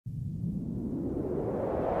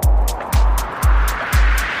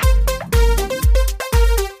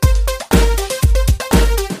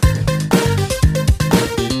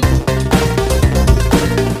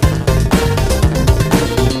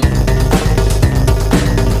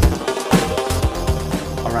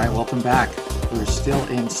Welcome back. We're still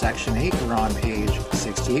in section 8. We're on page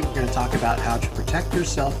 68. We're going to talk about how to protect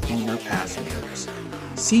yourself and your passengers.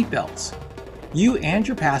 Seatbelts. You and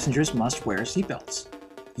your passengers must wear seatbelts.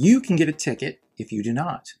 You can get a ticket if you do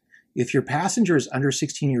not. If your passenger is under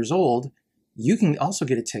 16 years old, you can also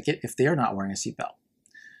get a ticket if they are not wearing a seatbelt.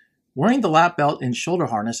 Wearing the lap belt and shoulder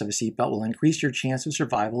harness of a seatbelt will increase your chance of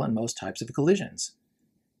survival in most types of collisions.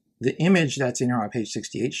 The image that's in here on page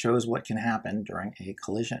 68 shows what can happen during a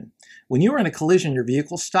collision. When you are in a collision, your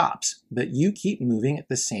vehicle stops, but you keep moving at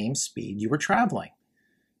the same speed you were traveling.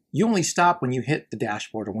 You only stop when you hit the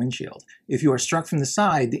dashboard or windshield. If you are struck from the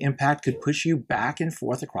side, the impact could push you back and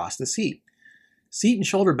forth across the seat. Seat and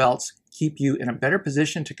shoulder belts keep you in a better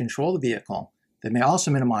position to control the vehicle. They may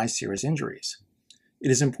also minimize serious injuries.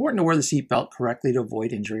 It is important to wear the seat belt correctly to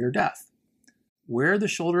avoid injury or death. Wear the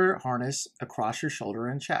shoulder harness across your shoulder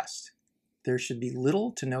and chest. There should be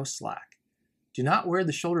little to no slack. Do not wear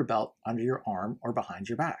the shoulder belt under your arm or behind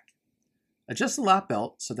your back. Adjust the lap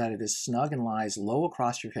belt so that it is snug and lies low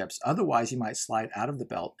across your hips, otherwise you might slide out of the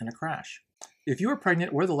belt in a crash. If you are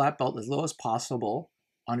pregnant, wear the lap belt as low as possible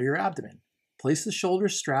under your abdomen. Place the shoulder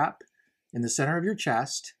strap in the center of your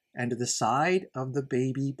chest and to the side of the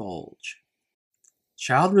baby bulge.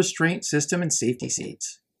 Child restraint system and safety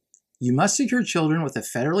seats. You must secure children with a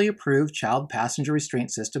federally approved child passenger restraint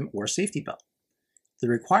system or safety belt. The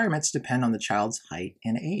requirements depend on the child's height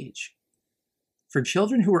and age. For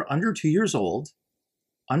children who are under 2 years old,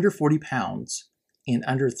 under 40 pounds, and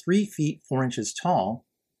under 3 feet 4 inches tall,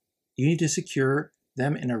 you need to secure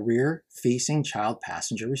them in a rear-facing child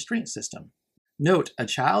passenger restraint system. Note, a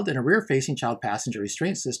child in a rear-facing child passenger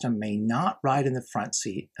restraint system may not ride in the front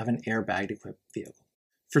seat of an airbag-equipped vehicle.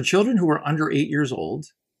 For children who are under 8 years old,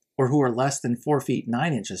 or who are less than 4 feet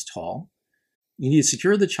 9 inches tall, you need to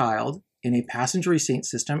secure the child in a passenger restraint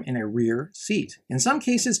system in a rear seat. In some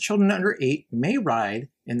cases, children under 8 may ride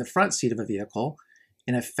in the front seat of a vehicle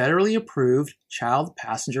in a federally approved child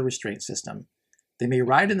passenger restraint system. They may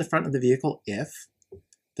ride in the front of the vehicle if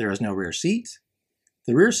there is no rear seat,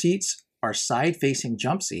 the rear seats are side-facing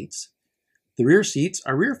jump seats, the rear seats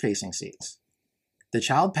are rear-facing seats. The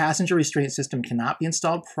child passenger restraint system cannot be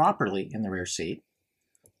installed properly in the rear seat.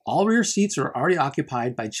 All rear seats are already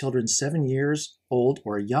occupied by children 7 years old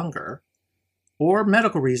or younger, or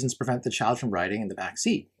medical reasons prevent the child from riding in the back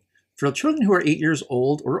seat. For children who are 8 years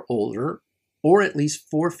old or older, or at least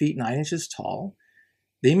 4 feet 9 inches tall,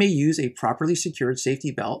 they may use a properly secured safety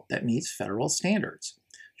belt that meets federal standards.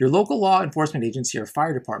 Your local law enforcement agency or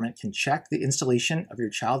fire department can check the installation of your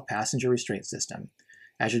child passenger restraint system.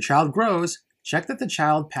 As your child grows, check that the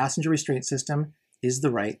child passenger restraint system is the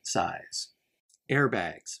right size.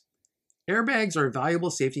 Airbags. Airbags are a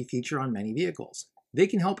valuable safety feature on many vehicles. They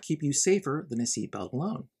can help keep you safer than a seatbelt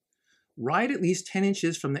alone. Ride at least 10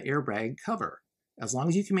 inches from the airbag cover, as long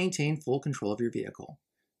as you can maintain full control of your vehicle.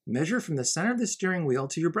 Measure from the center of the steering wheel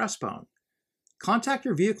to your breastbone. Contact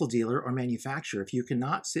your vehicle dealer or manufacturer if you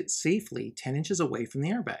cannot sit safely 10 inches away from the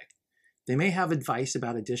airbag. They may have advice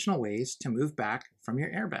about additional ways to move back from your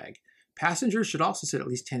airbag. Passengers should also sit at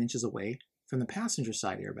least 10 inches away from the passenger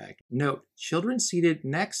side airbag. Note, children seated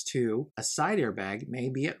next to a side airbag may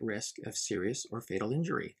be at risk of serious or fatal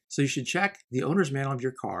injury. So you should check the owner's manual of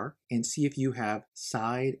your car and see if you have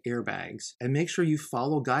side airbags, and make sure you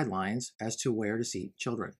follow guidelines as to where to seat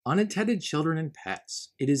children. Unintended children and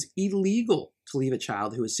pets. It is illegal to leave a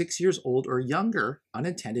child who is 6 years old or younger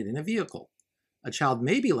unattended in a vehicle. A child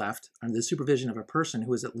may be left under the supervision of a person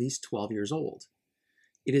who is at least 12 years old.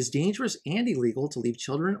 It is dangerous and illegal to leave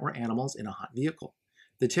children or animals in a hot vehicle.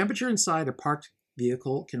 The temperature inside a parked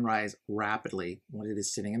vehicle can rise rapidly when it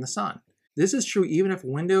is sitting in the sun. This is true even if a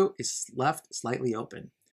window is left slightly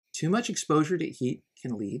open. Too much exposure to heat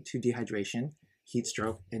can lead to dehydration, heat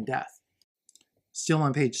stroke, and death. Still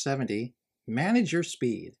on page 70, manage your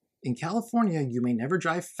speed. In California, you may never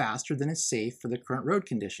drive faster than is safe for the current road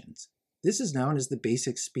conditions. This is known as the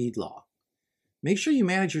basic speed law. Make sure you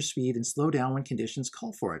manage your speed and slow down when conditions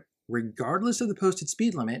call for it. Regardless of the posted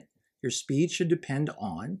speed limit, your speed should depend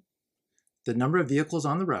on the number of vehicles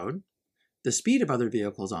on the road, the speed of other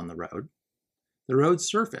vehicles on the road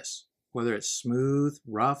surface, whether it's smooth,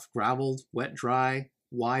 rough, graveled, wet, dry,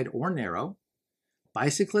 wide, or narrow,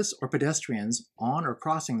 bicyclists or pedestrians on or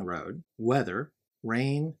crossing the road, weather,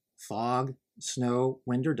 rain, fog, snow,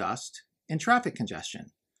 wind, or dust, and traffic congestion.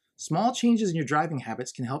 Small changes in your driving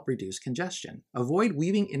habits can help reduce congestion. Avoid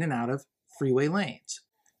weaving in and out of freeway lanes.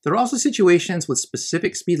 There are also situations with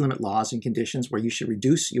specific speed limit laws and conditions where you should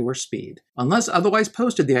reduce your speed. Unless otherwise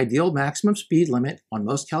posted, the ideal maximum speed limit on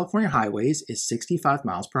most California highways is 65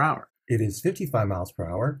 miles per hour. It is 55 miles per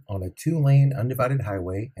hour on a 2-lane undivided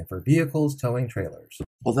highway and for vehicles towing trailers.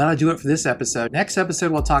 Well, that'll do it for this episode. Next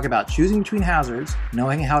episode, we'll talk about choosing between hazards,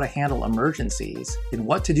 knowing how to handle emergencies, and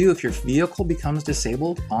what to do if your vehicle becomes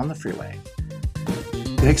disabled on the freeway.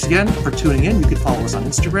 Thanks again for tuning in. You can follow us on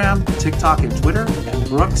Instagram, TikTok, and Twitter at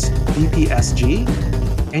BrooksVPSG.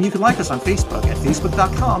 And you can like us on Facebook at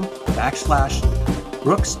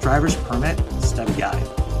facebook.com/Brooks Driver's Permit Study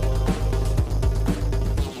Guide.